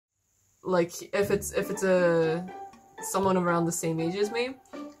like if it's someone around the same age as me,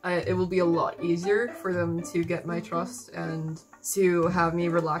 it will be a lot easier for them to get my trust and to have me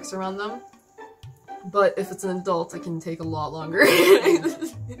relax around them. But if it's an adult, it can take a lot longer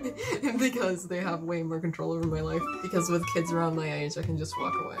because they have way more control over my life. Because with kids around my age, I can just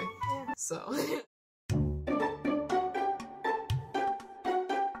walk away. Yeah. So.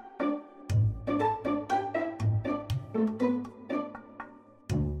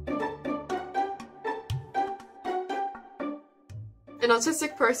 An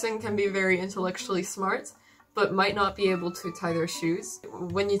autistic person can be very intellectually smart, but might not be able to tie their shoes.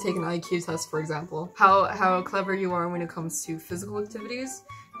 When you take an IQ test, for example, how clever you are when it comes to physical activities,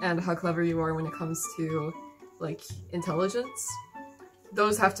 and how clever you are when it comes to, like, intelligence,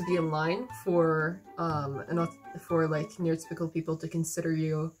 those have to be in line for like neurotypical people to consider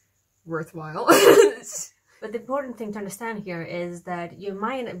you worthwhile. But the important thing to understand here is that you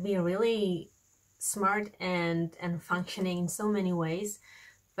might be really smart and functioning in so many ways,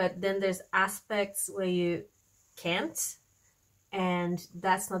 but then there's aspects where you can't, and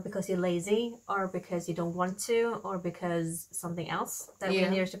that's not because you're lazy or because you don't want to or because something else that we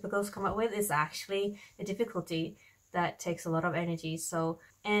neurotypicals come up with. Is actually a difficulty that takes a lot of energy. So,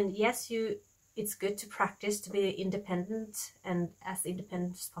 and yes, it's good to practice to be independent and as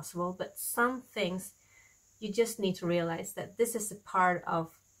independent as possible, but some things you just need to realize that this is a part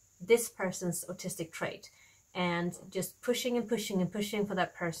of this person's autistic trait, and just pushing and pushing and pushing for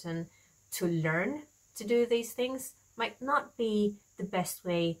that person to learn to do these things might not be the best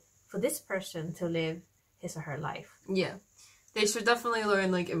way for this person to live his or her life. Yeah, they should definitely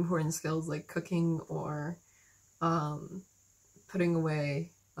learn like important skills like cooking or putting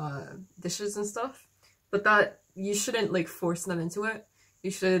away dishes and stuff, but that you shouldn't like force them into it. You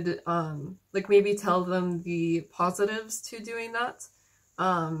should like maybe tell them the positives to doing that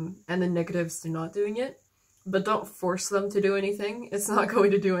and the negatives to not doing it, but don't force them to do anything. It's not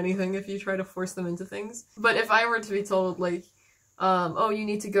going to do anything if you try to force them into things. But if I were to be told like, oh, you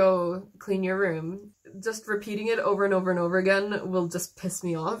need to go clean your room, just repeating it over and over and over again will just piss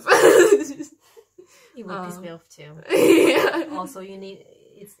me off. It will piss me off too. Yeah. Also,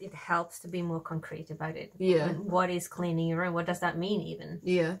 it helps to be more concrete about it. Yeah. What is cleaning your room? What does that mean even?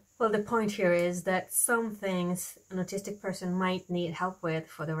 Yeah. Well, the point here is that some things an autistic person might need help with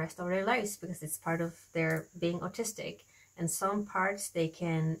for the rest of their lives because it's part of their being autistic. And some parts they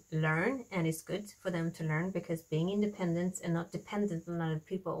can learn, and it's good for them to learn because being independent and not dependent on other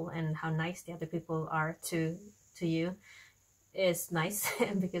people and how nice the other people are to you is nice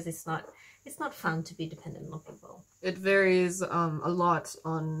because it's not fun to be dependent on people. It varies a lot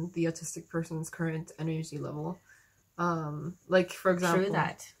on the autistic person's current energy level. Like, for example... True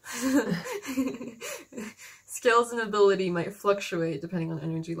that. Skills and ability might fluctuate depending on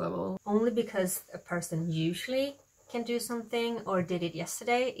energy level. Only because a person usually can do something or did it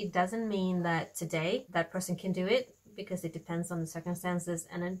yesterday, it doesn't mean that today that person can do it, because it depends on the circumstances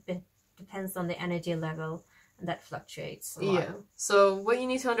and it depends on the energy level. That fluctuates a lot. Yeah. So what you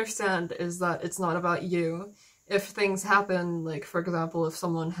need to understand is that it's not about you. If things happen, like for example, if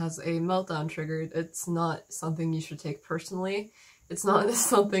someone has a meltdown triggered, it's not something you should take personally. It's not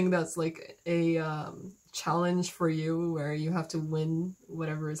something that's like a challenge for you where you have to win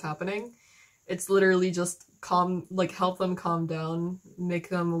whatever is happening. It's literally just help them calm down, make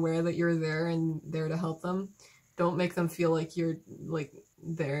them aware that you're there and there to help them. Don't make them feel like you're like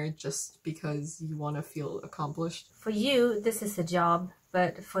there just because you want to feel accomplished. For you, this is a job,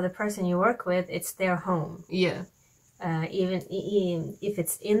 but for the person you work with, it's their home. Yeah. Even if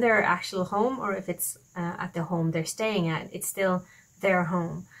it's in their actual home or if it's at the home they're staying at, it's still their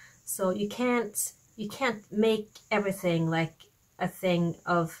home. So you can't make everything like a thing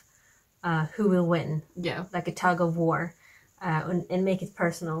of who will win. Yeah. Like a tug of war, and make it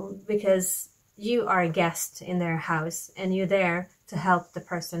personal, because you are a guest in their house and you're there to help the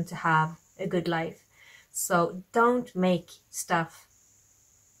person to have a good life. So don't make stuff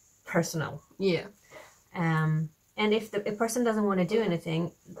personal. Yeah. And if a person doesn't want to do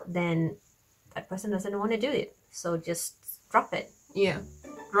anything, then that person doesn't want to do it. So just drop it. Yeah.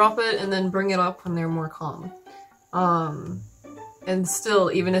 Drop it and then bring it up when they're more calm. And still,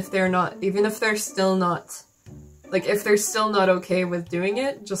 if they're still not okay with doing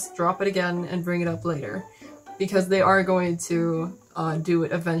it, just drop it again and bring it up later. Because they are going to do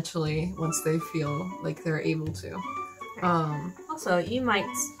it eventually once they feel like they're able to. Also, you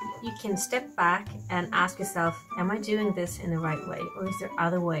can step back and ask yourself, am I doing this in the right way? Or is there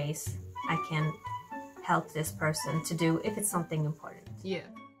other ways I can help this person to do if it's something important? Yeah.